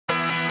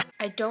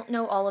I don't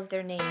know all of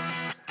their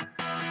names.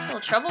 Little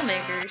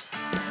troublemakers.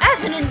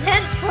 That's an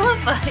intense pillow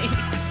fight!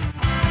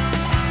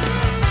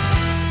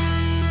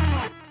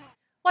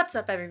 What's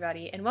up,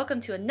 everybody, and welcome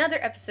to another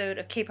episode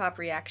of K-Pop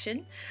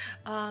Reaction.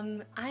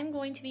 I'm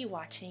going to be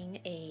watching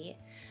a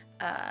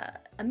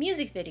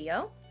music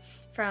video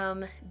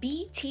from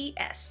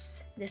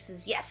BTS. This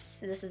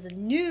is a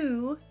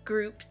new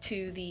group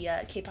to the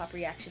K-Pop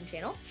Reaction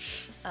channel,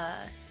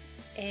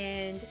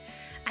 and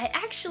I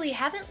actually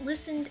haven't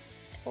listened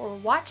or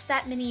watched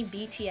that many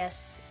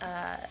BTS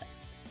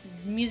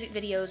music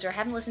videos, or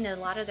haven't listened to a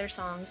lot of their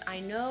songs. I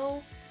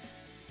know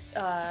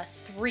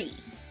three.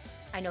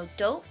 I know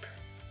Dope,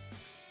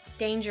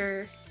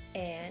 Danger,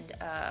 and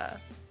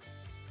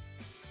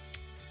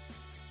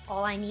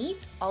All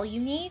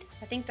You Need.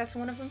 I think that's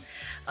one of them.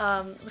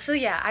 So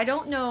yeah, I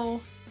don't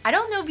know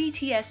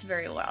BTS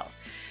very well,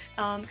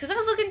 because I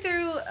was looking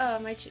through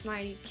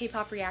my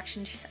K-pop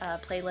reaction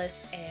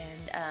playlist,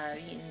 and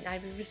I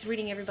was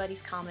reading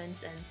everybody's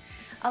comments, and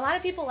a lot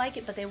of people like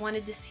it, but they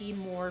wanted to see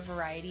more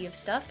variety of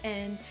stuff.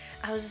 And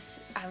I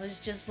was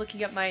just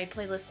looking at my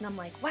playlist, and I'm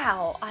like,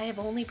 wow, I have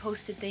only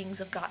posted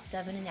things of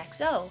GOT7 and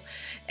EXO.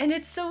 And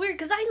it's so weird,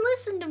 because I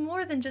listen to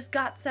more than just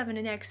GOT7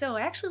 and EXO.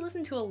 I actually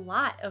listen to a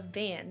lot of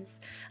bands,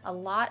 a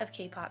lot of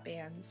K-pop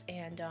bands,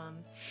 and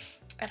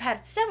I've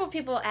had several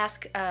people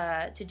ask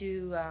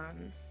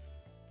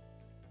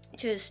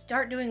to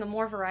start doing a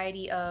more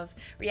variety of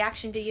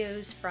reaction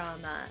videos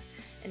from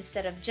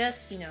instead of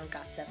just,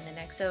 GOT7 and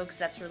EXO, because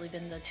that's really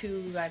been the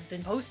two I've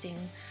been posting.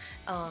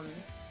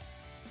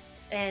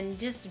 And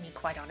just to be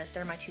quite honest,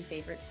 they're my two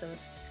favorites, so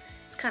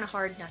it's kind of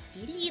hard not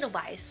to be a little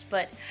biased.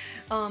 But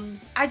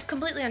I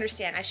completely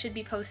understand. I should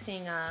be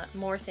posting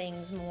more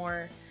things,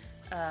 more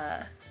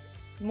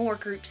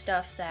group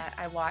stuff that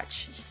I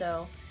watch.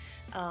 So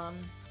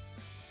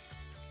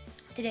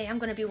today I'm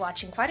going to be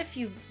watching quite a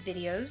few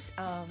videos,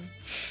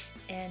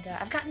 and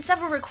I've gotten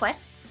several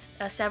requests,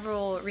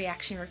 several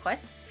reaction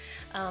requests.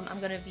 I'm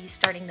going to be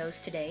starting those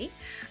today.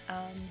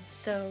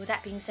 So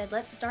that being said,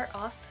 let's start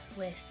off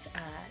with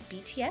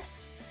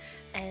BTS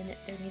and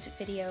their music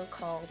video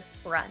called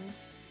Run.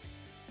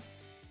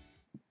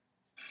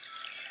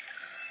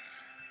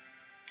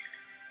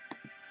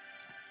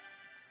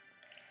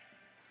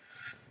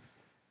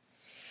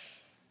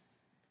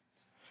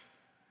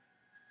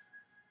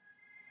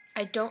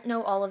 I don't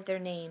know all of their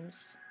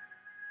names,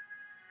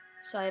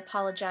 so I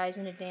apologize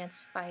in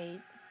advance if I...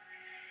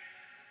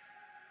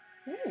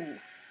 Ooh,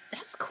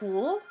 that's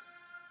cool.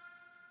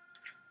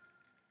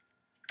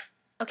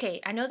 Okay,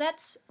 I know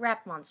that's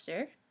Rap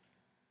Monster.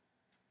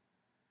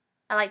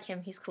 I like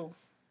him, he's cool.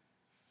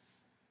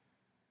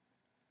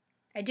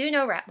 I do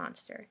know Rap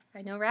Monster.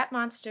 I know Rap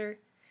Monster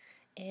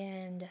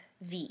and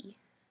V.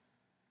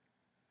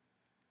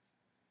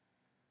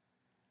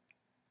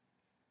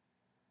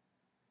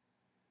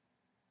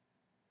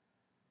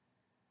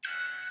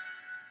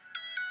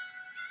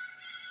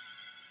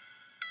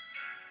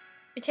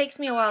 It takes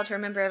me a while to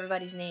remember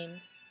everybody's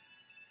name.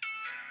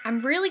 I'm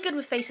really good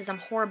with faces, I'm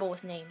horrible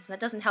with names. That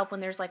doesn't help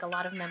when there's like a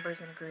lot of members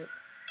in a group.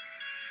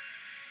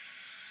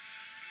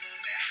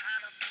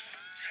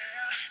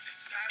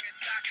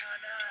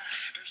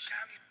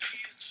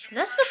 Is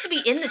that supposed to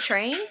be In the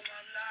Train?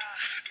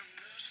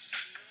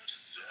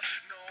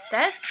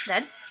 That'd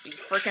be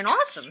freaking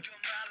awesome.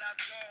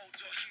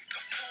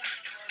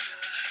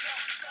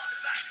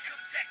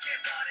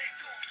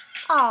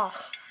 Oh.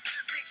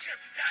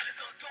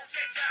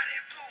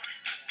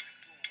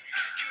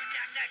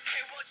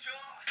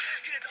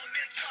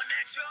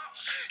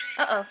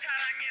 Uh-oh.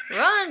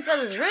 Run,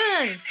 fellas,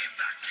 run!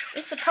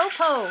 It's a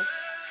po-po.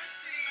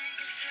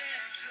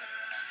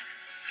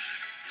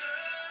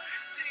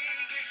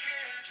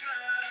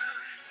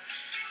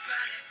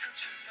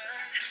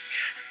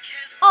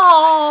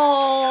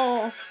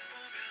 Oh!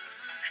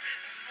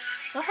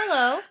 Oh,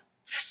 hello.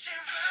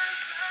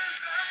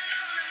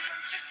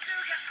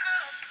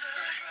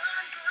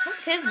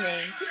 What's his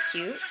name? He's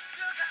cute.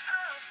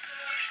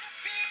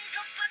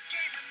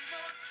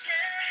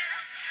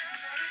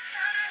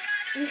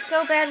 I'm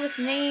so bad with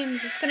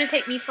names. It's gonna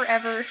take me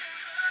forever.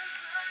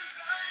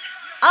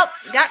 Oh,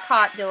 got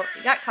caught,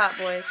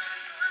 boys.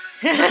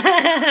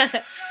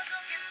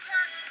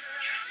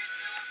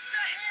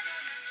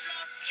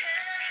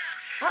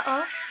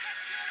 Uh-oh.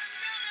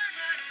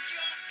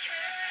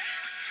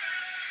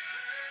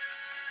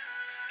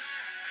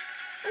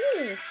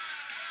 Ooh.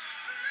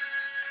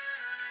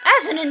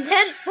 That's an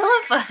intense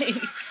pillow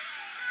fight.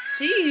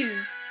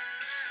 Jeez.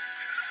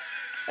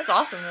 That's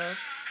awesome, though.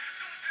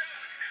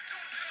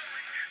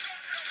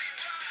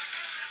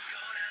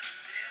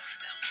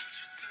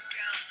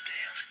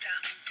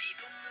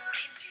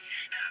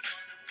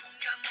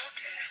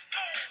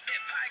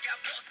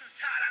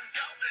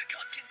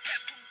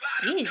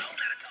 Jeez.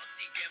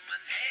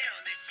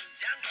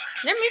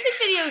 Their music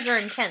videos are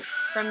intense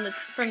from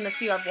the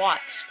few I've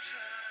watched.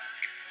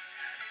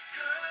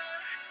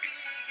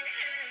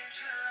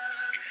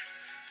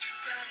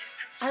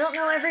 I don't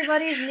know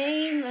everybody's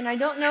name, and I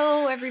don't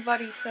know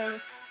everybody,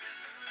 so...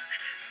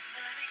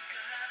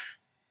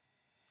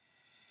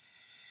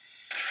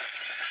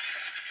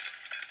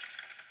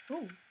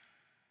 Ooh.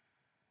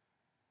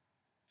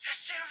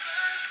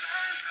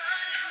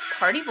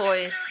 Party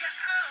Boys.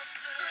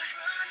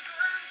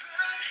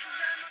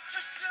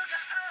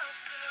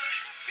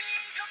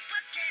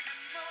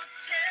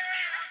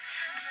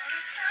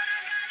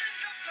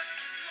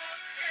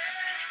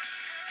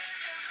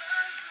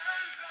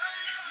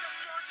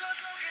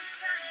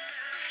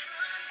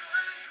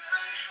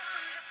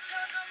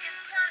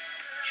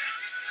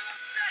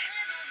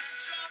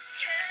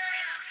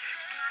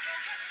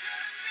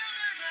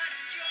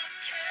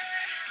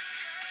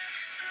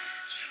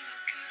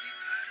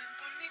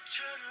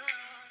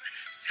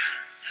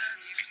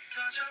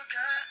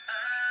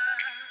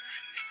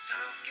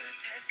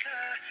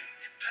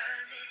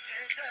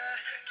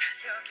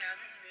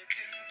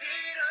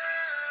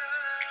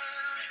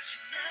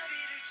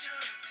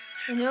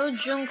 I know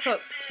Jungkook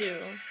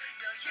too.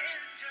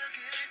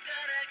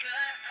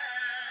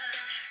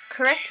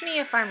 Correct me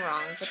if I'm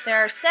wrong, but there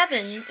are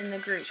 7 in the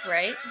group,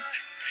 right?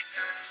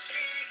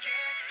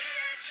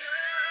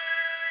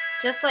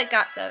 Just like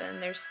GOT7,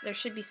 there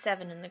should be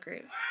 7 in the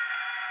group.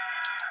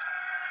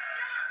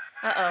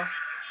 Uh-oh.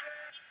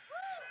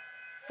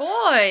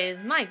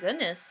 Boys, my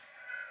goodness.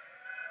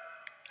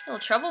 Little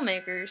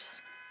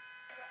troublemakers.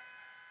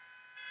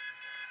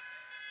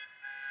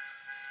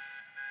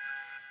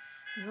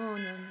 No, no,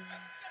 no.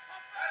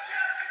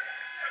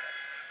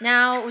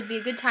 Now would be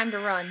a good time to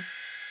run.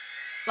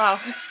 Wow.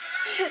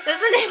 That's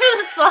the name of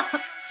the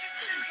song.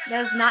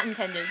 That was not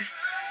intended.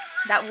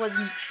 That was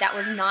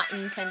not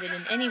intended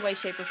in any way,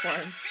 shape, or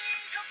form.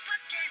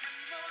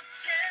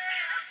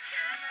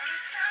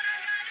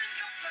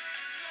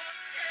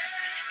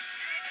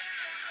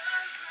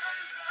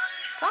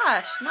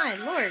 Gosh, my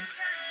lord.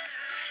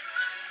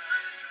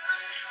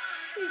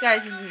 You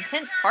guys is an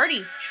intense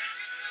party.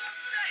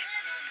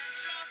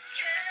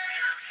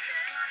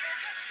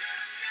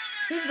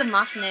 Who's the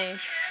maknae? I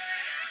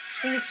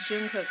think it's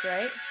Jungkook,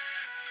 right?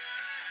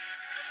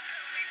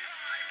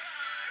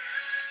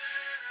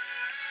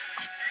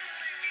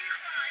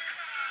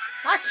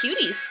 Ah,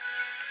 cuties.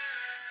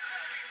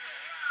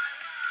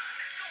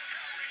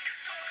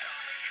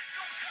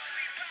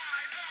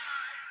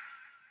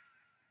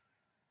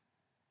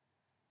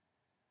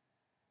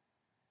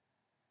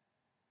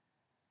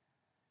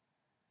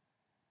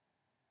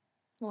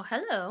 Well,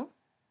 hello.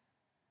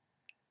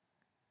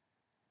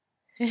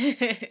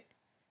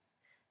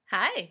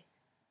 Hi.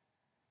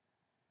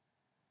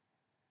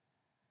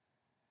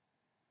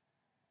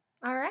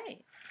 All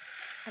right.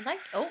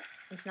 Oh,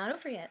 it's not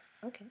over yet.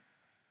 Okay.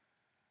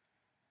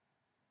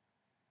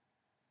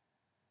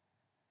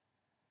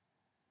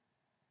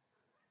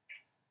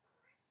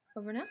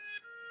 Over now?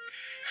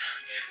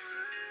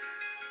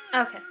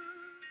 Okay.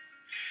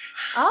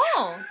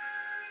 Oh,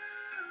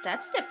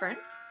 that's different.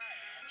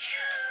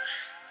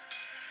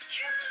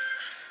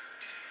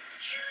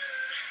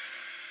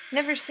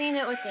 Never seen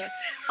it with it.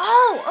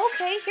 Oh,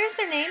 okay. Here's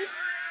their names.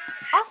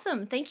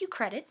 Awesome. Thank you,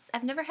 credits.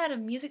 I've never had a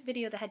music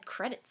video that had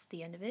credits at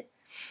the end of it.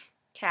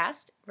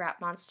 Cast,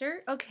 Rap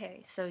Monster.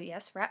 Okay, so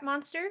yes, Rap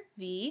Monster,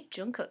 V,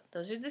 Jungkook.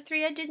 Those are the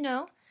 3 I did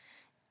know.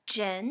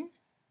 Jen,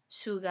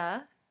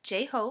 Suga,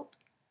 J-Hope,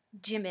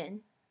 Jimin.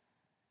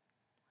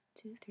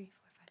 2, 3,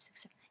 4, 5,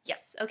 6, 7.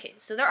 Yes, okay,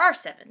 so there are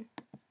 7.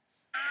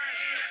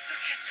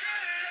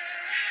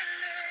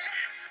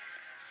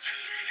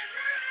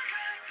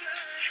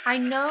 I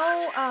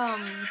know,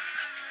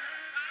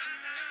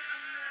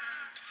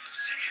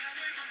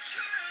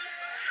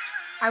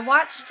 I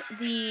watched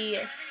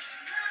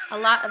a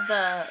lot of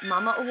the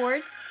Mama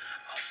Awards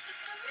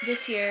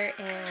this year,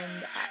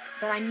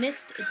 but I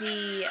missed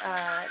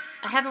I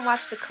haven't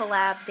watched the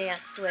collab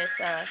dance with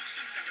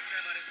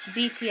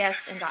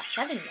BTS and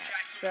GOT7 yet.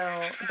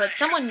 So, but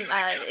someone,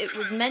 it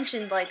was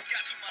mentioned like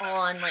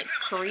on like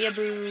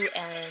Koreaboo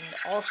and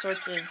all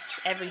sorts of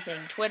everything,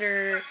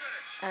 Twitter,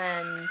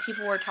 and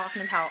people were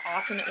talking about how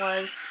awesome it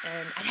was,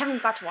 and I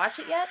haven't got to watch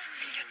it yet.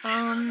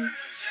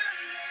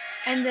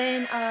 And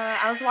then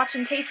I was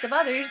watching Taste of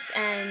Others,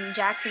 and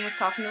Jackson was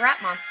talking to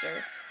Rap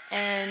Monster,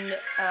 and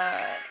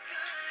I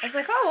was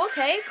like, oh,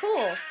 okay,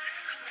 cool.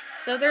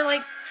 So they're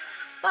like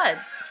buds.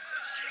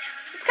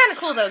 It's kind of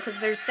cool though, because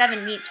there's 7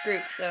 in each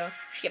group, so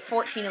you get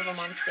 14 of them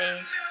on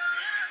stage.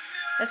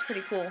 That's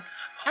pretty cool.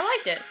 I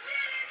liked it.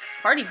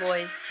 Party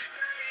Boys.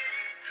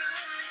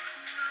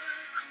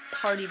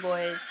 Party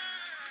Boys.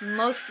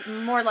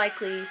 More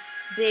likely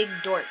big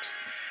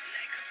dorks.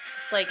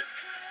 It's like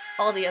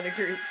all the other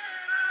groups.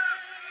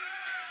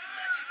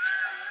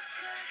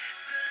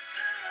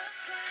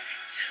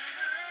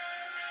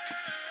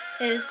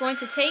 It is going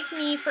to take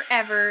me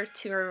forever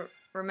to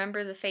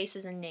remember the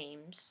faces and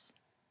names,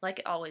 like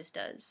it always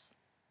does.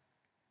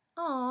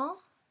 Aww.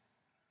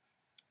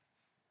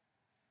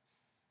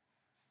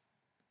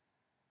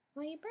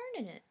 Why are you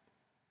burning it?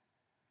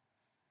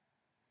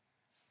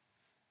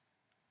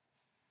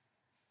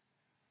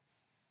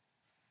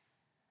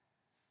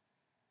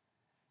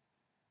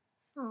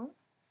 Oh,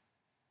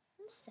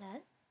 that's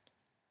sad.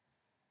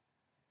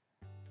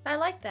 But I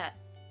like that.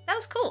 That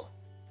was cool.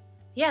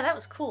 Yeah, that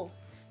was cool.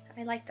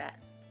 I like that.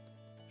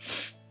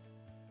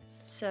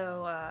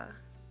 So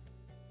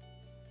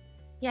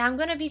yeah, I'm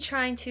gonna be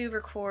trying to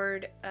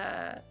record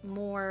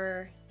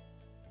more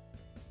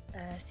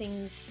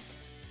things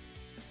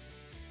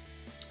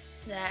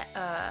that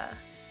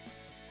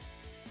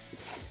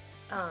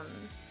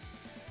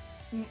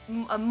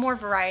a more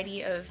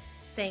variety of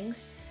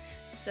things.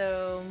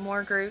 So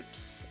more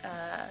groups.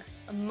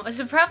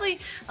 So probably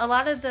a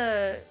lot of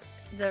the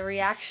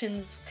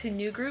reactions to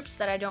new groups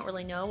that I don't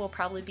really know will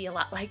probably be a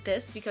lot like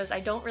this, because I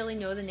don't really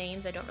know the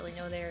names, I don't really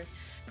know their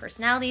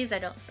personalities, I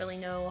don't really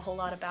know a whole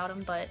lot about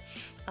them, but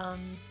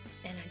and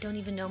I don't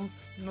even know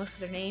most of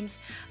their names,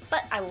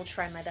 but I will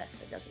try my best.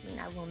 That doesn't mean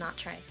I will not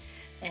try,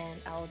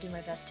 and I'll do my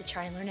best to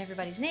try and learn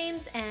everybody's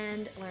names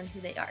and learn who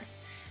they are.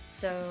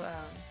 So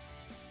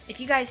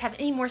if you guys have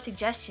any more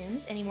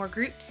suggestions, any more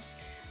groups,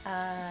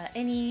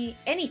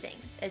 anything,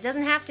 it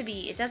doesn't have to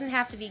be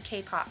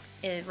K-pop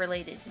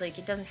related. Like,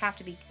 it doesn't have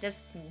to be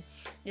this.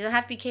 It doesn't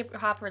have to be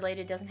K-pop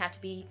related. It doesn't have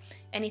to be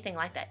anything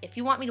like that. If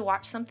you want me to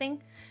watch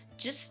something,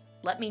 just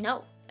let me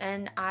know,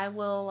 and I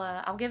will.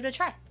 I'll give it a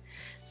try.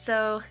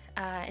 So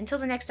until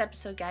the next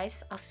episode,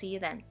 guys, I'll see you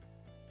then.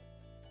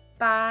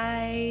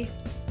 Bye.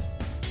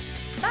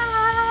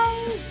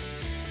 Bye.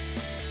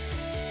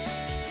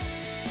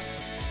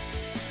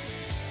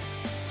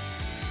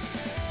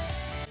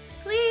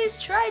 Please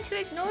try to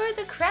ignore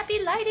the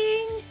crappy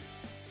lighting.